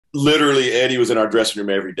Literally, Eddie was in our dressing room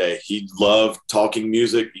every day. He loved talking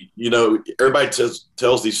music. Everybody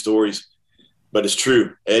tells these stories, but it's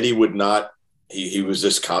true. Eddie would not. He was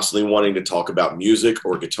just constantly wanting to talk about music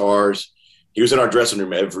or guitars. He was in our dressing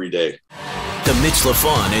room every day. The Mitch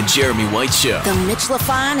Lafon and Jeremy White Show. The Mitch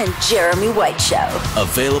Lafon and Jeremy White Show.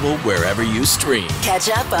 Available wherever you stream. Catch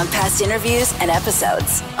up on past interviews and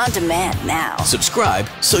episodes on demand now. Subscribe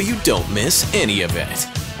so you don't miss any of it.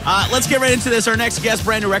 Let's get right into this. Our next guest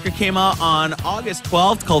brand new record came out on August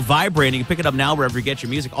 12th called Vibrating. You can pick it up now wherever you get your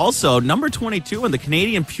music. Also, number 22 in the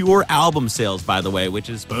Canadian Pure album sales, by the way, which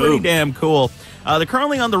is pretty damn cool. They're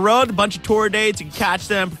currently on the road, a bunch of tour dates. You can catch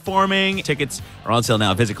them performing. Tickets are on sale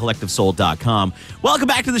now. Visit CollectiveSoul.com. Welcome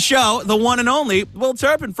back to the show, the one and only Will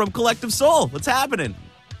Turpin from Collective Soul. What's happening?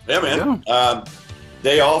 Yeah, man.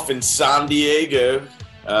 Day off in San Diego.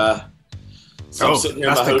 That's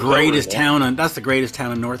the greatest town. That's the greatest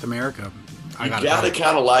town in North America. You gotta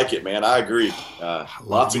kind of like it, man. I agree.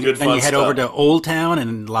 Lots of good fun. Then you head over to Old Town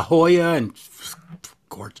and La Jolla, and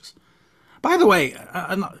gorgeous. By the way,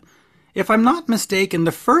 if I'm not mistaken,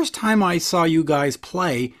 the first time I saw you guys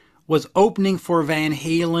play was opening for Van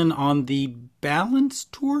Halen on the Balance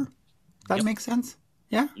tour. That makes sense.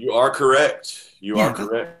 Yeah, you are correct. You are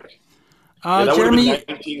correct. That Jeremy, would have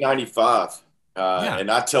been 1995. And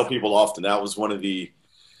I tell people often that was literally,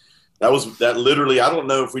 I don't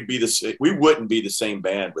know if we wouldn't be the same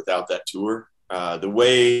band without that tour.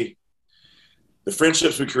 The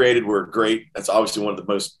friendships we created were great. That's obviously one of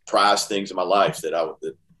the most prized things in my life that I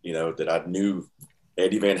knew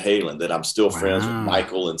Eddie Van Halen, that I'm still friends with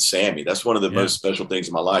Michael and Sammy. That's one of the most special things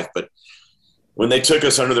in my life. But when they took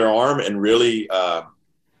us under their arm and really,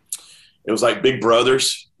 it was like big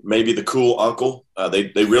brothers, maybe the cool uncle.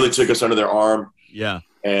 They really took us under their arm,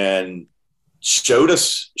 and showed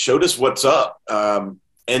us what's up,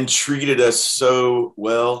 and treated us so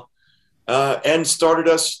well, and started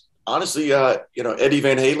us. Honestly, Eddie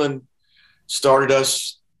Van Halen started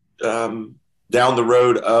us down the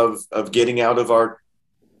road of getting out of our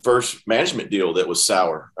first management deal that was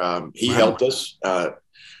sour. He helped us,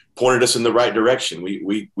 pointed us in the right direction.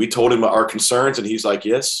 We told him our concerns, and he's like,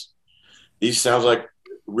 "Yes, these sounds like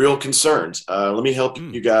real concerns. Let me help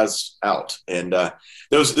you guys out." And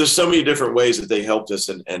there's so many different ways that they helped us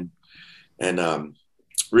and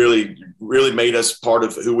really made us part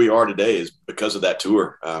of who we are today is because of that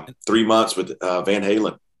tour. 3 months with Van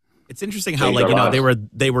Halen. It's interesting how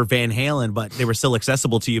they were Van Halen, but they were still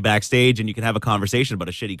accessible to you backstage, and you can have a conversation about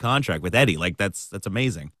a shitty contract with Eddie. Like that's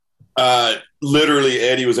amazing. Literally,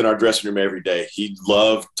 Eddie was in our dressing room every day. He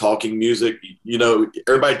loved talking music.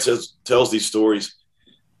 Everybody tells these stories,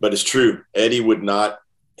 but it's true. Eddie would not.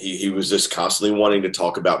 He was just constantly wanting to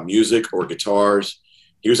talk about music or guitars.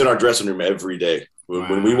 He was in our dressing room every day.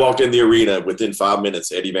 When we walked in the arena, within 5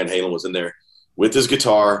 minutes, Eddie Van Halen was in there with his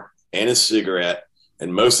guitar and his cigarette,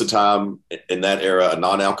 and most of the time in that era, a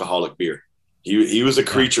non-alcoholic beer. He was a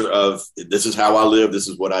creature of, this is how I live, this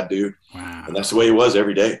is what I do. Wow. And that's the way he was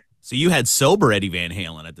every day. So you had sober Eddie Van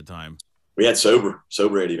Halen at the time. We had sober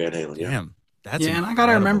Eddie Van Halen. Yeah. Damn, that's and I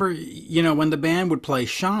gotta remember, when the band would play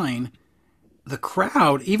Shine, the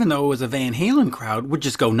crowd, even though it was a Van Halen crowd, would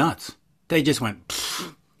just go nuts. They just went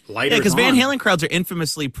lighters. Yeah, because Van Halen crowds are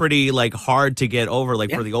infamously pretty hard to get over.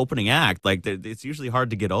 For the opening act, it's usually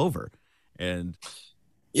hard to get over. And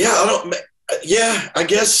I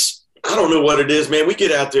guess I don't know what it is, man. We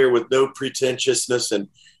get out there with no pretentiousness, and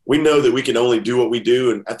we know that we can only do what we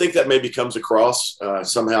do. And I think that maybe comes across,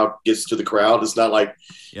 somehow gets to the crowd. It's not like,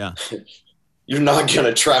 you're not going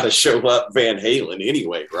to try to show up Van Halen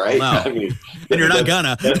anyway, right? No. I mean, and you're not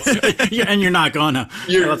gonna. And you're not gonna.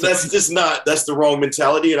 That's just not, that's the wrong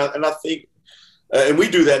mentality. And I think, and we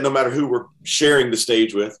do that no matter who we're sharing the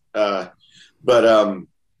stage with. We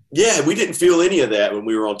didn't feel any of that when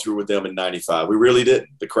we were on tour with them in 95. We really didn't.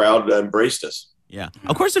 The crowd embraced us. Yeah.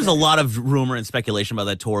 Of course, there's a lot of rumor and speculation about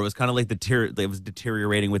that tour. It was kind of like it was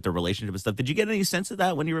deteriorating with the relationship and stuff. Did you get any sense of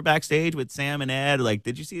that when you were backstage with Sam and Ed?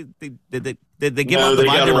 Did you see, did they give out the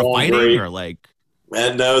vibe they were fighting great.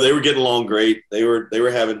 And no, they were getting along great. They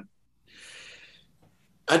were having,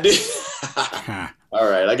 I did. All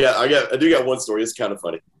right. I do got one story. It's kind of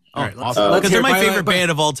funny. All right, awesome. Because they're my favorite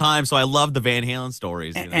band of all time, so I love the Van Halen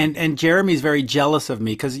stories. And Jeremy's very jealous of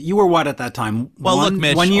me because you were what at that time? Well, look,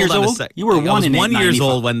 Mitch, 1 year old. You were I was 1 year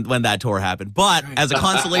old when that tour happened. But as a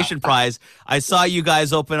consolation prize, I saw you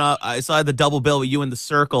guys open up. I saw the double bill with you in the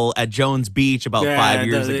Circle at Jones Beach about 5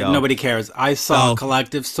 years ago. Nobody cares. I saw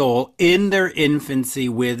Collective Soul in their infancy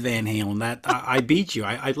with Van Halen. That I beat you.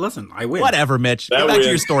 I listen. I win. Whatever, Mitch. Get back to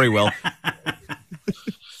your story, Will.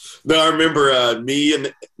 No, I remember me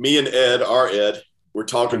and Ed, our Ed, were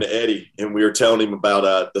talking to Eddie, and we were telling him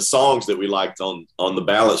about the songs that we liked on the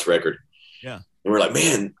Balance record. Yeah. And we're like,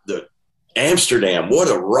 man, the Amsterdam, what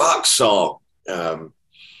a rock song. And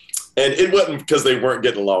it wasn't because they weren't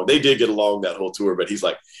getting along. They did get along that whole tour, but he's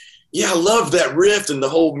like, yeah, I love that riff and the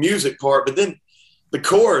whole music part. But then the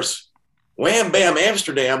chorus, wham, bam,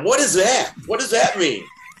 Amsterdam, what is that? What does that mean?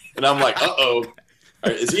 And I'm like, uh-oh.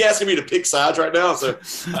 Is he asking me to pick sides right now? So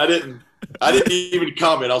I didn't even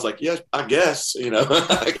comment. I was like, yeah, I guess, you know.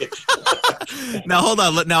 Now, hold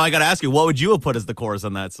on. Now I got to ask you, what would you have put as the chorus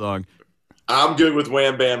on that song? I'm good with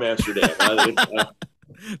Wham Bam Amsterdam.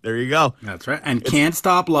 There you go. That's right. And Can't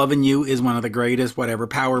Stop Loving You is one of the greatest, whatever,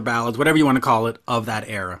 power ballads, whatever you want to call it, of that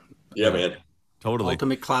era. Yeah, man. Totally.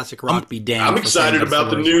 Ultimate classic rock, be damned. I'm excited about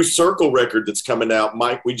the new Circle record that's coming out.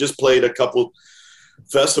 Mike, we just played a couple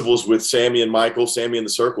festivals with Sammy and Michael, Sammy and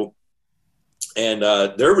the Circle. And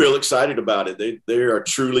they're real excited about it. They are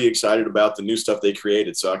truly excited about the new stuff they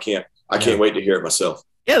created. So I can't wait to hear it myself.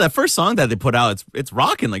 Yeah, that first song that they put out, it's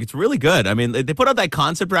rocking. Like, it's really good. I mean, they put out that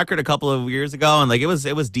concept record a couple of years ago, and like it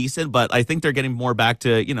was decent. But I think they're getting more back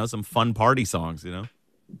to some fun party songs.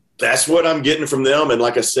 That's what I'm getting from them, and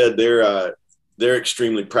like I said, they're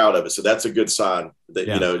extremely proud of it. So that's a good sign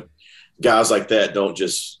that guys like that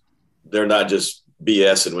they're not just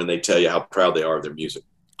BSing when they tell you how proud they are of their music.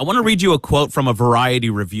 I want to read you a quote from a Variety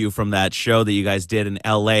review from that show that you guys did in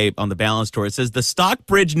L.A. on the Balance Tour. It says, the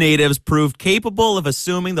Stockbridge natives proved capable of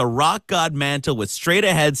assuming the rock god mantle with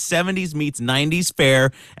straight-ahead 70s meets 90s fare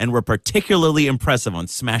and were particularly impressive on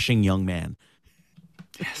Smashing Young Man.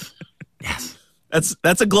 Yes.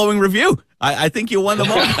 That's a glowing review. I think you won the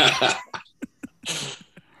moment.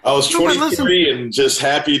 I was 23 and just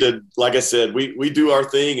happy to, like I said, we do our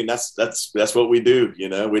thing, and that's what we do.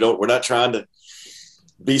 We're not trying to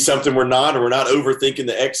be something we're not, or we're not overthinking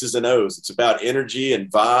the X's and O's. It's about energy and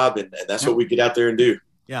vibe, and that's what we get out there and do.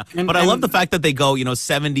 Yeah, but I love the fact that they go,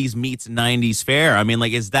 70s meets 90s fare. I mean,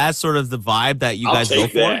 like, is that sort of the vibe that you guys go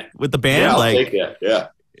for with the band? Yeah, I'll take that. Yeah.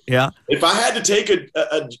 Yeah. If I had to take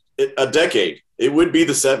a decade, it would be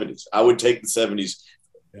the 70s. I would take the 70s.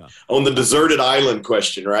 Yeah. On the deserted island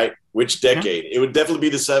question, right? Which decade? Yeah. It would definitely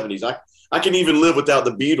be the 70s. I can even live without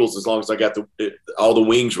the Beatles as long as I got all the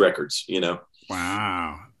Wings records,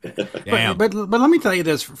 Wow. Damn. But let me tell you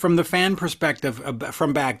this, from the fan perspective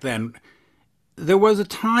from back then, there was a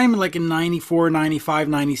time like in 94, 95,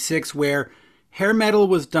 96 where hair metal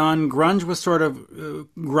was done, grunge was sort of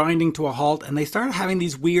grinding to a halt, and they started having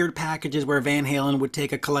these weird packages where Van Halen would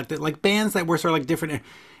take a collective, like bands that were sort of like different,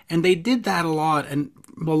 and they did that a lot, and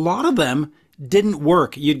a lot of them didn't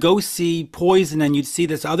work. You'd go see Poison and you'd see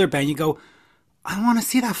this other band, you go, I don't want to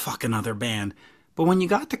see that fucking other band. But when you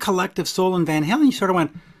got to Collective Soul and Van Halen, you sort of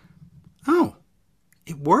went, oh,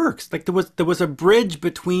 it works. Like there was a bridge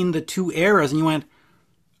between the two eras, and you went,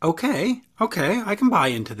 okay, I can buy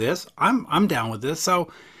into this. I'm down with this.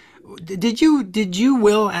 So did you,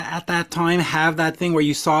 Will, at that time have that thing where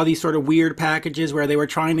you saw these sort of weird packages where they were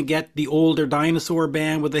trying to get the older dinosaur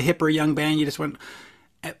band with the hipper young band? You just went,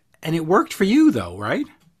 and it worked for you though, right?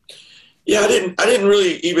 Yeah, I didn't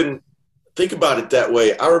really even think about it that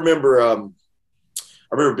way. I remember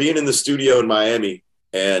being in the studio in Miami,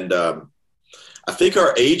 and I think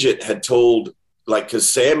our agent had told, like, because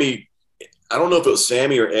Sammy, I don't know if it was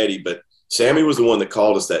Sammy or Eddie, but Sammy was the one that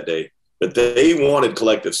called us that day. But they wanted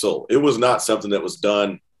Collective Soul. It was not something that was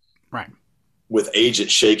done right with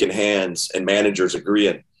agents shaking hands and managers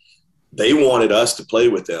agreeing. They wanted us to play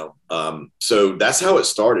with them. So that's how it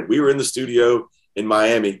started. We were in the studio in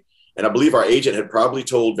Miami, and I believe our agent had probably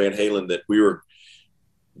told Van Halen that we were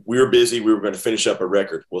busy. We were going to finish up a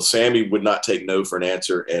record. Well, Sammy would not take no for an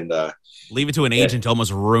answer, and leave it to an agent to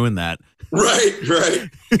almost ruin that. Right.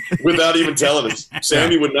 Without even telling us.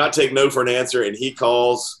 Sammy would not take no for an answer, and he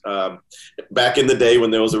calls back in the day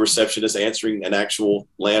when there was a receptionist answering an actual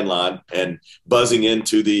landline and buzzing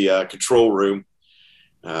into the control room.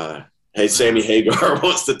 Hey, Sammy Hagar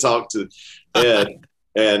wants to talk to Ed.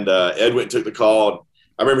 And Ed went and took the call.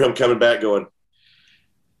 I remember him coming back going,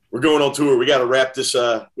 we're going on tour. We got to wrap this.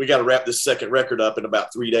 We got to wrap this second record up in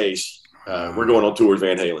about 3 days. We're going on tour with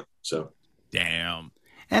Van Halen. So, damn.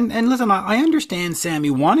 And listen, I understand Sammy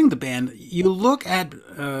wanting the band. You look at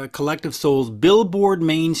Collective Soul's Billboard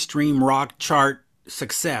mainstream rock chart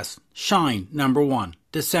success. Shine, #1.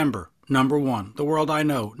 December, #1. The World I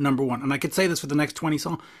Know, #1. And I could say this for the next 20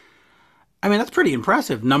 songs. I mean, that's pretty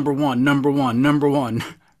impressive. #1,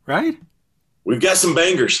 right? We've got some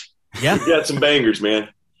bangers. Yeah, we've got some bangers, man.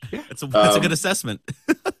 Yeah, that's a good assessment.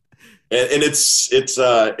 and it's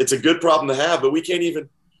a good problem to have, but we can't even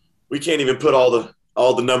put all the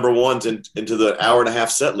all the number ones into the hour and a half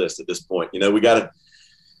set list at this point. We got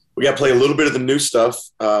to play a little bit of the new stuff,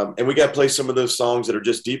 and we got to play some of those songs that are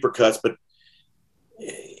just deeper cuts. But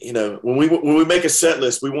when we make a set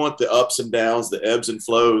list, we want the ups and downs, the ebbs and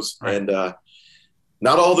flows, right. And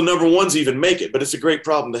not all the number ones even make it, but it's a great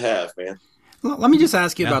problem to have, man. Let me just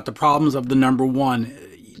ask you about the problems of the number one.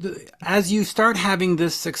 As you start having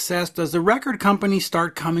this success, does the record company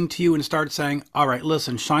start coming to you and start saying, all right,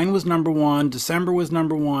 listen, Shine was number one, December was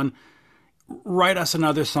number one, write us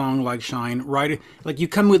another song like Shine, like you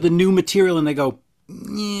come with the new material and they go,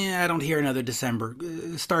 yeah, I don't hear another December,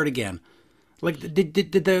 start again. Like, did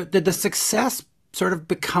the success sort of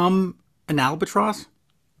become an albatross?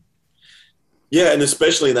 Yeah, and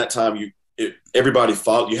especially in that time, you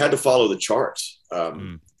had to follow the charts.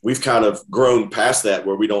 We've kind of grown past that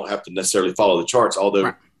where we don't have to necessarily follow the charts, although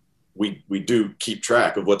right. we do keep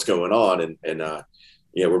track of what's going on, and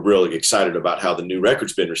we're really excited about how the new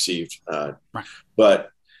record's been received. Right.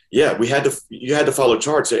 But yeah, you had to follow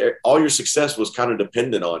charts. All your success was kind of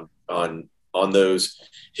dependent on those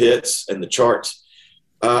hits and the charts.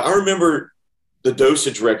 I remember the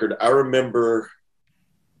Dosage record. I remember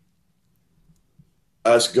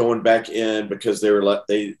us going back in because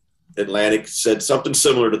Atlantic said something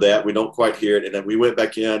similar to that. We don't quite hear it. And then we went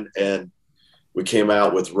back in and we came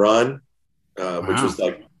out with Run, which was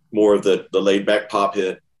like more of the laid back pop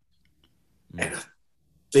hit. And I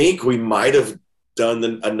think we might have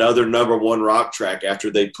done another number one rock track after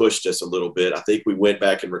they pushed us a little bit. I think we went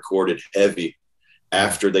back and recorded Heavy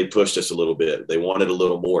after they pushed us a little bit. They wanted a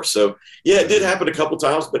little more. So yeah, it did happen a couple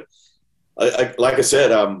times, but like I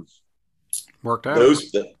said, worked out.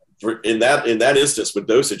 In that instance with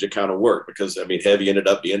Dosage, it kind of worked because Heavy ended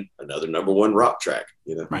up being another number one rock track.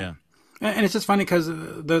 Right. Yeah. And it's just funny because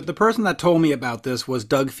the person that told me about this was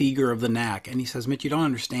Doug Feger of the Knack, and he says, Mitch, you don't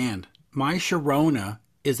understand. My Sharona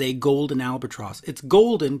is a golden albatross. It's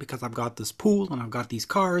golden because I've got this pool and I've got these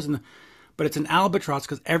cars, but it's an albatross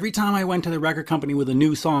because every time I went to the record company with a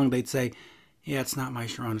new song, they'd say, "Yeah, it's not my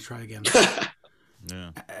Sharona. Try again."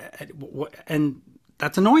 Yeah. And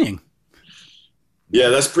that's annoying. Yeah,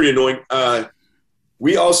 that's pretty annoying.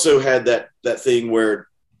 We also had that thing where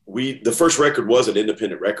the first record was an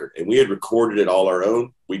independent record, and we had recorded it all our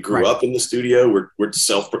own. We grew up in the studio. We're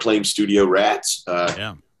self-proclaimed studio rats.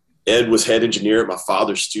 Ed was head engineer at my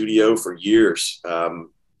father's studio for years.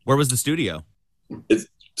 Where was the studio? The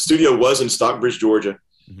studio was in Stockbridge, Georgia.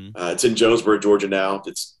 Mm-hmm. It's in Jonesboro, Georgia now.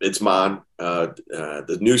 It's mine.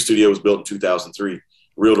 The new studio was built in 2003,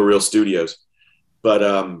 Reel to Reel Studios. But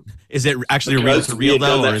is it actually reel to reel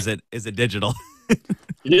though, or is it digital?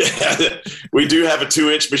 Yeah, we do have a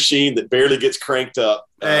 2-inch machine that barely gets cranked up.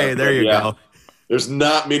 Hey, there you go. There's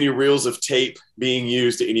not many reels of tape being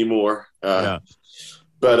used anymore. But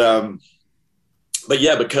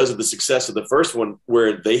yeah, because of the success of the first one,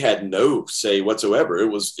 where they had no say whatsoever,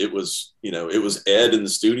 it was Ed in the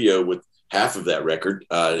studio with half of that record.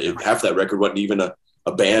 Half that record wasn't even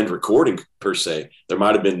a band recording per se. There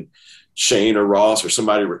might have been Shane or Ross or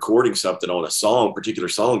somebody recording something on a particular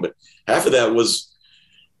song, but half of that was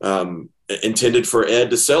intended for Ed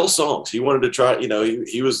to sell songs. He wanted to try,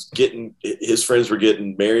 he was his friends were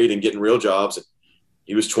getting married and getting real jobs. And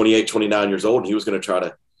he was 28, 29 years old, and he was going to try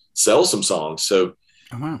to sell some songs. So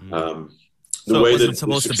the way that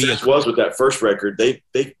the success was with that first record, they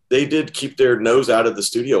did keep their nose out of the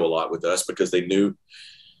studio a lot with us because they knew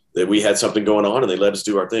that we had something going on, and they let us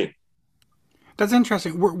do our thing. That's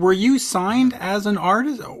interesting. Were you signed as an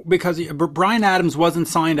artist? Because Bryan Adams wasn't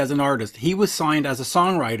signed as an artist. He was signed as a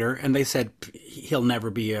songwriter, and they said he'll never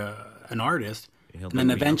be an artist. And then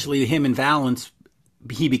eventually him and Valance,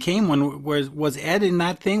 he became one. Was Ed in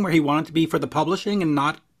that thing where he wanted to be for the publishing and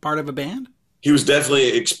not part of a band? He was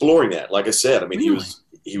definitely exploring that. Like I said, really?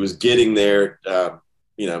 he was getting there.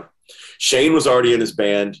 Shane was already in his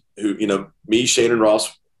band. Me, Shane, and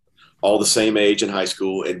Ross, all the same age in high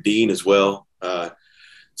school, and Dean as well.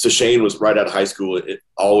 So Shane was right out of high school,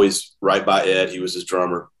 always right by Ed. He was his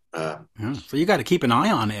drummer. So you got to keep an eye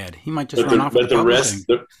on Ed. He might just run off. But the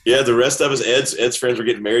rest of us, Ed's friends were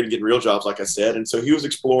getting married and getting real jobs, like I said, and so he was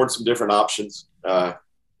exploring some different options.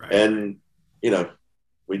 And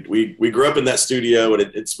we grew up in that studio, and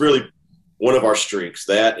it's really one of our strengths,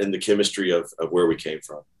 that and the chemistry of where we came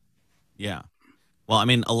from. Yeah. Well,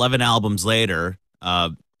 11 albums later,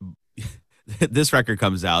 this record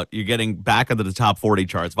comes out. You're getting back into the top 40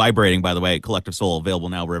 charts. Vibrating, by the way, Collective Soul, available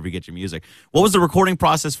now wherever you get your music. What was the recording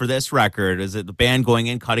process for this record? Is it the band going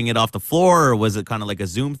in, cutting it off the floor, or was it kind of like a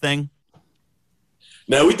Zoom thing?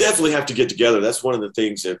 No, we definitely have to get together. That's one of the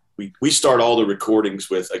things that we start all the recordings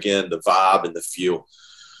with, again, the vibe and the feel.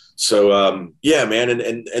 So yeah, man,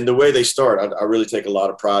 and the way they start, I really take a lot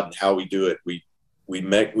of pride in how we do it. We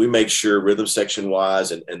make sure rhythm section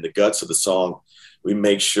wise and the guts of the song, we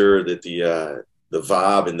make sure that the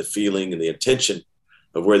vibe and the feeling and the intention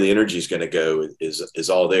of where the energy is going to go is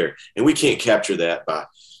all there. And we can't capture that by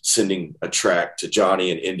sending a track to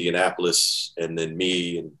Johnny in Indianapolis and then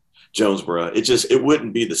me and Jonesboro. It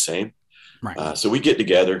wouldn't be the same. Right. So we get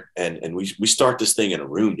together and we start this thing in a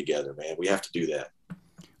room together, man. We have to do that.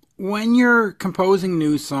 When you're composing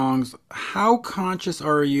new songs, how conscious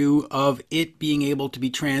are you of it being able to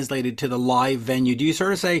be translated to the live venue? Do you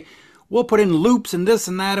sort of say, we'll put in loops and this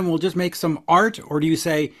and that and we'll just make some art? Or do you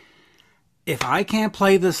say, if I can't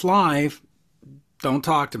play this live, don't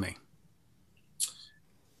talk to me?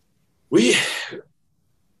 I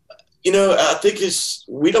think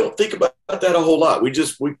we don't think about that a whole lot.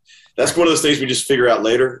 That's one of those things we just figure out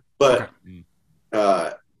later. But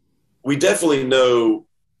we definitely know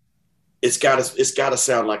it's got to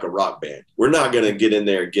sound like a rock band. We're not going to get in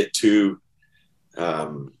there and get too,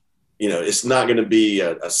 it's not going to be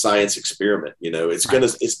a science experiment.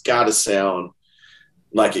 It's got to sound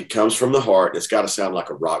like it comes from the heart. It's got to sound like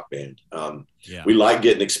a rock band. We like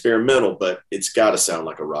getting experimental, but it's got to sound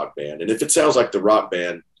like a rock band. And if it sounds like the rock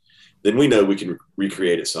band, then we know we can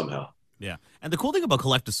recreate it somehow. Yeah. And the cool thing about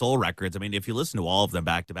Collective Soul records, I mean, if you listen to all of them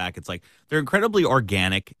back to back, it's like they're incredibly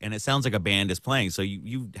organic and it sounds like a band is playing. So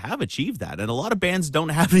you have achieved that. And a lot of bands don't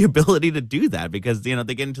have the ability to do that because, they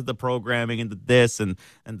get into the programming and the this and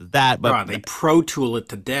the that. But they Pro Tool it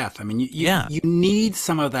to death. I mean, you need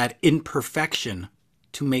some of that imperfection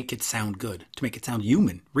to make it sound good, to make it sound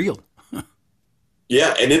human, real.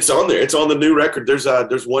 Yeah, and it's on there. It's on the new record.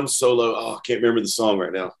 There's one solo. Oh, I can't remember the song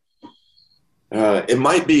right now. It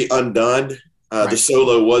might be Undone. The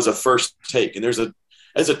solo was a first take, and there's a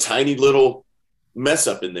tiny little mess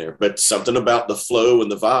up in there, but something about the flow and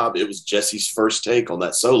the vibe. It was Jesse's first take on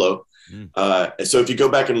that solo. And so if you go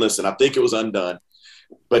back and listen, I think it was Undone,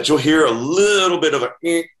 but you'll hear a little bit of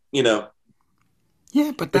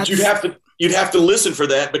Yeah, but you'd have to listen for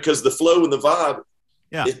that because the flow and the vibe,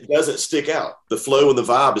 it doesn't stick out. The flow and the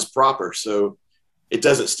vibe is proper, so it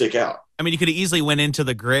doesn't stick out. I mean, you could have easily went into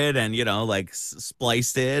the grid and,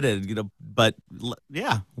 spliced it and, but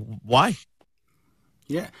yeah, why?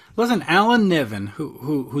 Yeah. Listen, Alan Niven,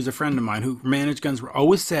 who's a friend of mine who managed Guns,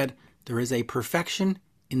 always said there is a perfection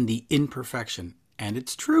in the imperfection. And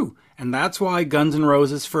it's true. And that's why Guns N'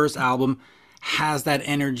 Roses' first album has that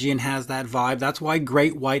energy and has that vibe. That's why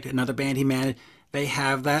Great White, another band he managed, they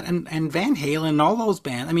have that. And Van Halen and all those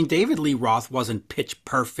bands. I mean, David Lee Roth wasn't pitch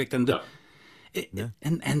perfect. And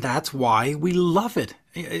and that's why we love it.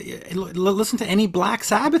 Listen to any Black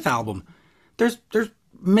Sabbath album. There's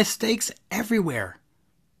mistakes everywhere,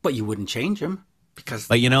 but you wouldn't change them because.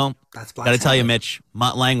 But that's Black Sabbath. Gotta tell you, Mitch,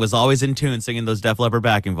 Mutt Lange was always in tune singing those Def Leppard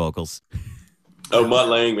backing vocals. Oh, Mutt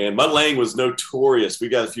Lange, man. Mutt Lange was notorious. We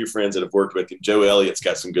got a few friends that have worked with him. Joe Elliott's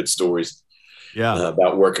got some good stories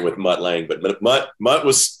about working with Mutt Lange. But Mutt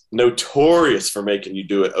was notorious for making you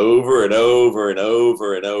do it over and over and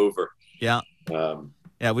over and over. Yeah.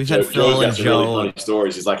 We've had Phil and Joe. Really funny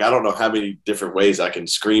stories. He's like, I don't know how many different ways I can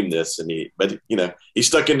scream this. But he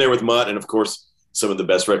stuck in there with Mutt. And of course, some of the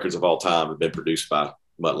best records of all time have been produced by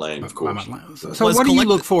Mutt Lange, of course. So what do you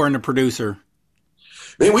look for in a producer?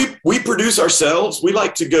 Man, we produce ourselves. We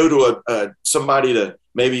like to go to somebody to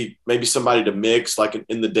maybe somebody to mix. Like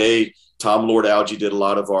in the day, Tom Lord Alge did a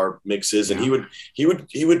lot of our mixes, and he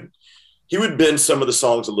would bend some of the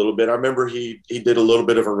songs a little bit. I remember he did a little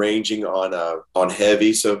bit of arranging on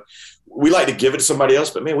Heavy. So we like to give it to somebody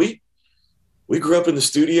else. But man, we grew up in the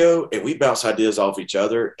studio and we bounce ideas off each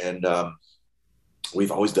other, and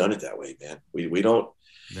we've always done it that way, man. We don't.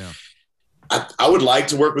 Yeah. I would like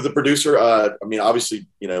to work with a producer. I mean, obviously,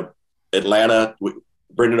 Atlanta,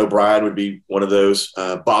 Brendan O'Brien would be one of those.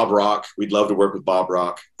 Bob Rock, we'd love to work with Bob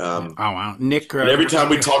Rock. Oh, wow. Nick. Every time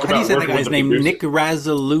we talk about working with the name, producer, Nick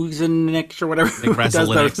Razaluzanix or whatever. Nick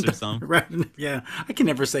Razalunix or something. Yeah, I can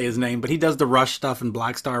never say his name, but he does the Rush stuff and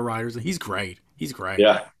Black Star Riders. He's great.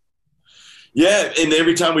 Yeah. Yeah, and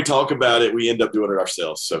every time we talk about it, we end up doing it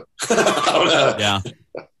ourselves. So, I don't know. Yeah.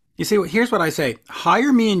 You see, here's what I say.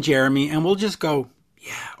 Hire me and Jeremy, and we'll just go,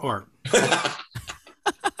 or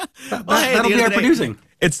that'll be our producing.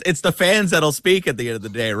 It's the fans that'll speak at the end of the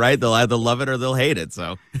day, right? They'll either love it or they'll hate it.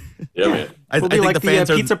 So, yeah, man. We'll be like the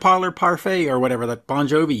fans Pizza Parlor Parfait or whatever that Bon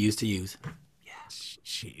Jovi used to use. Yeah,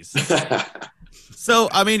 jeez. So,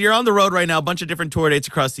 I mean, you're on the road right now, a bunch of different tour dates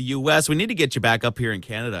across the U.S. We need to get you back up here in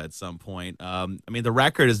Canada at some point. I mean, the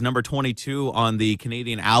record is number 22 on the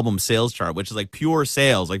Canadian album sales chart, which is like pure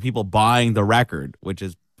sales, like people buying the record, which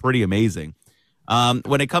is pretty amazing.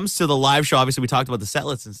 When it comes to the live show, obviously we talked about the set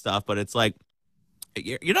lists and stuff, but it's like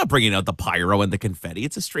you're not bringing out the pyro and the confetti.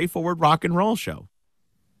 It's a straightforward rock and roll show.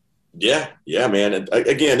 Yeah, man. And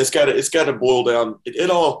again, it's got to boil down. It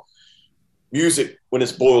all music when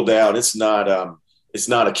it's boiled down. It's not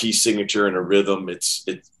a key signature and a rhythm.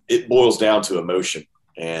 It boils down to emotion,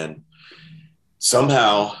 and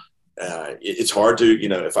somehow it's hard to,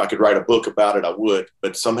 if I could write a book about it, I would.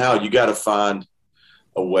 But somehow you got to find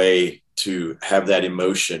a way to have that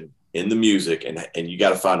emotion in the music, and you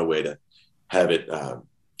got to find a way to have it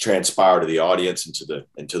transpire to the audience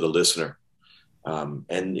and to the listener.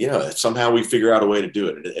 And somehow we figure out a way to do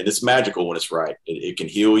it, and it's magical when it's right. It can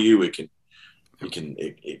heal you. It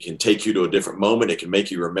can take you to a different moment. It can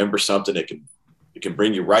make you remember something. It can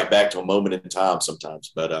bring you right back to a moment in time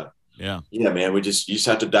sometimes. But yeah, man, you just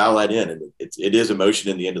have to dial that in, and it is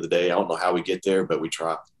emotion in the end of the day. I don't know how we get there, but we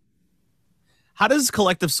try. How does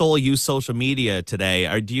Collective Soul use social media today?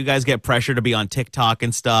 Or do you guys get pressure to be on TikTok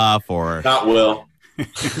and stuff, or not? Well,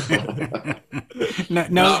 no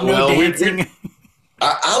dancing.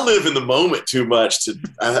 I live in the moment too much.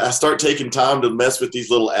 I start taking time to mess with these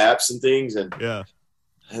little apps and things, and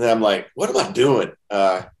I'm like, what am I doing?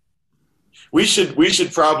 We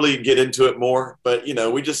should probably get into it more, but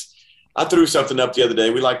I threw something up the other day.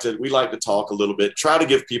 We like to talk a little bit, try to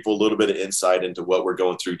give people a little bit of insight into what we're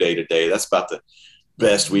going through day to day. That's about the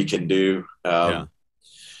best we can do.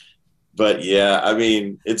 But yeah, I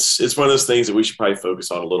mean, it's one of those things that we should probably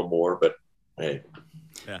focus on a little more, but hey.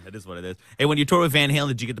 Yeah, it is what it is. Hey, when you toured with Van Halen,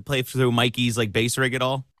 did you get to play through Mikey's bass rig at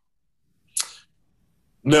all?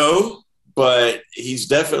 No, but he's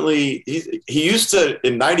definitely he used to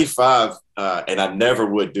in '95, and I never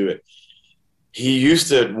would do it. He used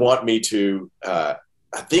to want me to. I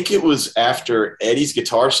think it was after Eddie's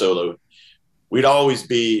guitar solo. We'd always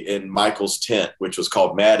be in Michael's tent, which was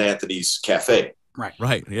called Mad Anthony's Cafe.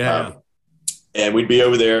 Right, yeah. And we'd be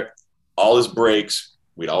over there, all his breaks.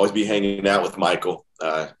 We'd always be hanging out with Michael.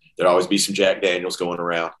 There'd always be some Jack Daniels going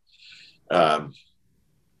around.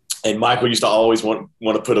 And Michael used to always want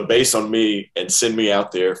to put a bass on me and send me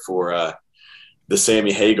out there for the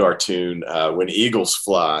Sammy Hagar tune, When Eagles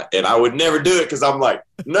Fly. And I would never do it because I'm like,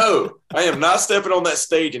 no, I am not stepping on that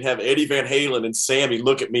stage and have Eddie Van Halen and Sammy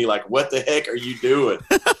look at me like, what the heck are you doing?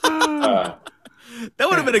 That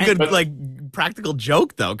would have been a good practical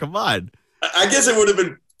joke, though. Come on. I guess it would have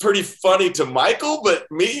been pretty funny to Michael,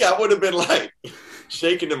 but me, I would have been like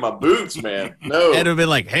shaking in my boots, man. No. Ed would have been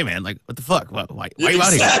like, hey, man, what the fuck? Why are you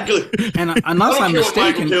out here? Exactly. And unless I'm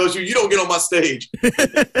mistaken, Michael tells you don't get on my stage.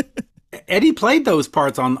 Eddie played those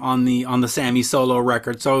parts on the Sammy solo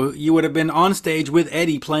record, so you would have been on stage with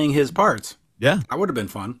Eddie playing his parts. Yeah, that would have been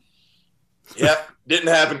fun. Yep, didn't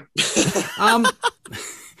happen.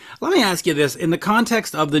 Let me ask you this: in the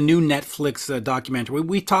context of the new Netflix documentary,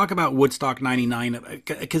 we talk about Woodstock '99 a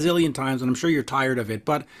gazillion times, and I'm sure you're tired of it.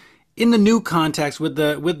 But in the new context, with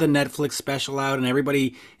the Netflix special out and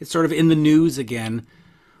everybody, it's sort of in the news again.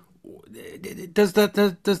 Does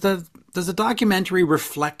the documentary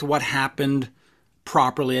reflect what happened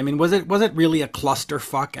properly? I mean, was it really a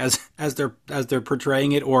clusterfuck as they're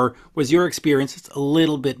portraying it, or was your experience just a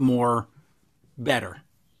little bit more better?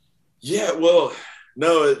 Yeah, well,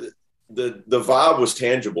 no, the vibe was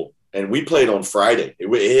tangible, and we played on Friday.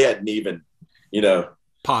 It hadn't even,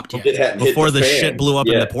 popped yet. It hadn't before hit the fan. shit blew up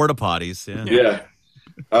in the porta potties. Yeah.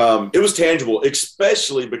 It was tangible,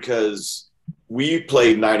 especially because we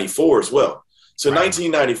played 94 as well. So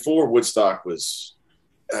 1994 Woodstock was,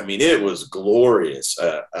 I mean, it was glorious.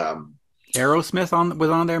 Aerosmith was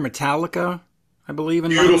on there, Metallica, I believe.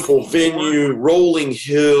 Beautiful venue, rolling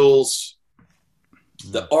hills.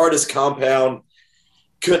 The artist compound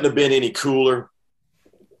couldn't have been any cooler.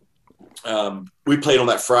 We played on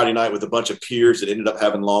that Friday night with a bunch of peers that ended up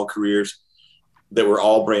having long careers that were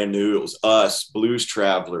all brand new. It was us, Blues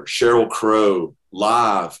Traveler, Sheryl Crow,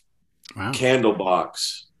 Live,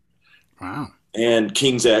 Candlebox. Wow. And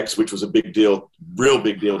King's X, which was a big deal, real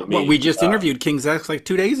big deal to me. Well, we just interviewed King's X like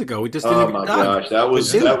 2 days ago. We just interviewed my gosh, that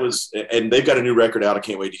was, and they've got a new record out. I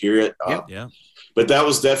can't wait to hear it. Yeah. But that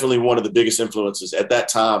was definitely one of the biggest influences at that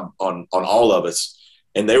time on all of us.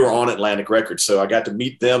 And they were on Atlantic Records, so I got to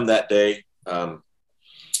meet them that day. I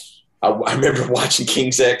remember watching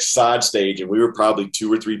King's X side stage, and we were probably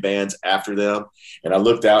 2 or 3 bands after them. And I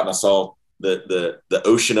looked out and I saw the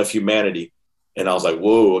ocean of humanity. And I was like,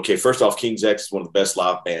 whoa, okay, first off, King's X is one of the best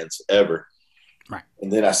live bands ever. Right. And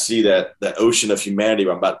then I see that ocean of humanity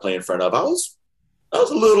I'm about to play in front of. I was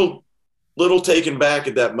a little taken back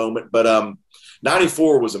at that moment, but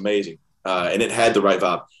 94 was amazing, and it had the right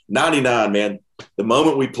vibe. 99, man, the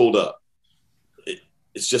moment we pulled up,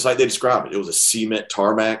 it's just like they described it. It was a cement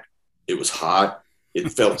tarmac. It was hot.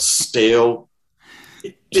 It felt stale.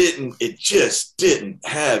 It just didn't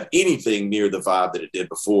have anything near the vibe that it did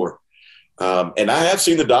before. And I have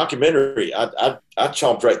seen the documentary. I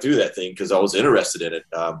chomped right through that thing because I was interested in it.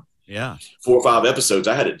 4 or 5 episodes.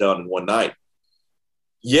 I had it done in one night.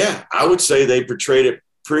 Yeah, I would say they portrayed it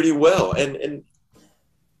pretty well. And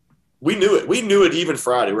we knew it. We knew it even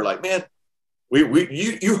Friday. We're like, man,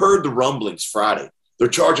 you heard the rumblings Friday. They're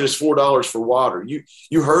charging us $4 for water.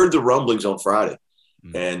 You heard the rumblings on Friday.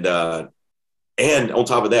 And on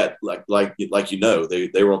top of that, like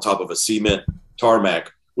they were on top of a cement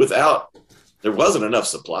tarmac there wasn't enough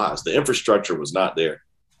supplies. The infrastructure was not there.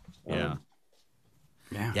 Yeah,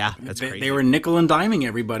 that's crazy. They were nickel and diming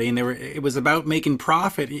everybody, and it was about making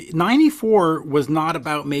profit. 94 was not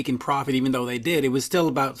about making profit, even though they did. It was still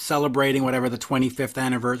about celebrating whatever the 25th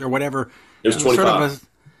anniversary or whatever. It was 25.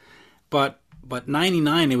 But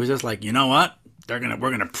 99, it was just like, you know what? We're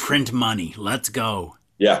gonna print money. Let's go.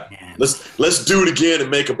 Yeah, and let's do it again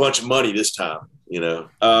and make a bunch of money this time.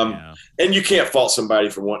 And you can't fault somebody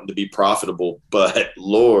for wanting to be profitable, but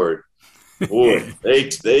Lord, boy,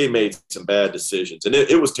 they made some bad decisions, and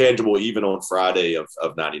it was tangible even on Friday of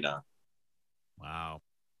 99. Wow.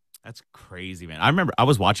 That's crazy, man. I remember I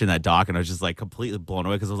was watching that doc and I was just like completely blown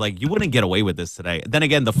away because I was like, you wouldn't get away with this today. Then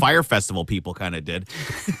again, the Fire Festival people kind of did.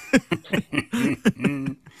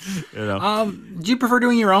 Do you prefer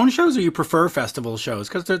doing your own shows or you prefer festival shows?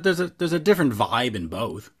 Because there's a different vibe in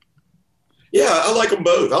both. Yeah, I like them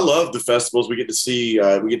both. I love the festivals. We get to see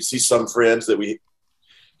some friends that we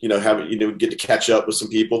get to catch up with some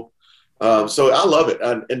people. So I love it.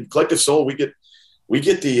 And Collective Soul, we get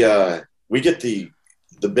the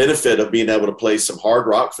benefit of being able to play some hard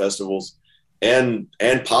rock festivals and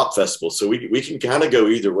pop festivals. So we can kind of go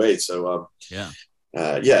either way. So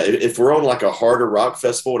if we're on like a harder rock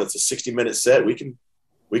festival and it's a 60-minute set, we can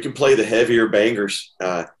play the heavier bangers.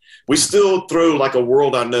 We still throw like a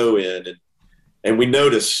World I Know in, and we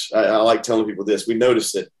notice. I like telling people this. We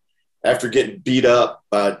notice that after getting beat up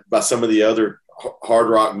by some of the other hard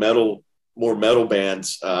rock more metal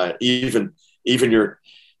bands, even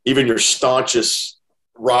your staunchest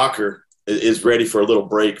rocker is ready for a little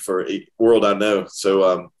break for World I Know.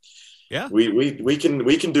 So we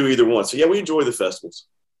can do either one. So yeah, we enjoy the festivals.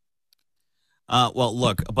 Well,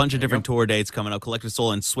 look, a bunch of different tour dates coming up. Collective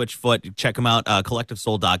Soul and Switchfoot. Check them out.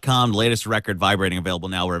 CollectiveSoul.com. The latest record, Vibrating, available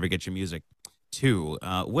now wherever you get your music too.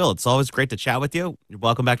 Will, it's always great to chat with you. You're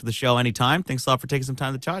welcome back to the show anytime. Thanks a lot for taking some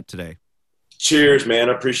time to chat today. Cheers, man.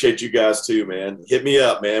 I appreciate you guys too, man. Hit me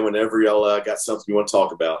up, man, whenever y'all got something you want to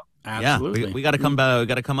talk about. Absolutely. Yeah, we got to come back. We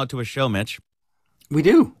got to come out to a show, Mitch. We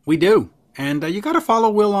do. And you got to follow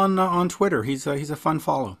Will on Twitter. He's a fun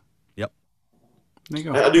follow. Yep. There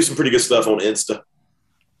you go. I do some pretty good stuff on Insta.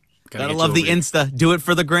 Gotta love the Insta. Do it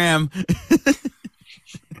for the gram.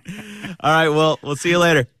 All right, well, we'll see you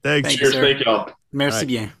later. Thanks. Cheers, thank y'all. Merci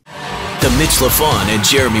bien. The Mitch Lafon and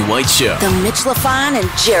Jeremy White Show. The Mitch Lafon and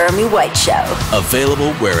Jeremy White Show.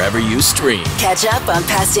 Available wherever you stream. Catch up on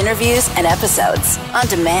past interviews and episodes on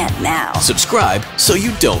demand now. Subscribe so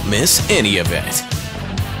you don't miss any of it.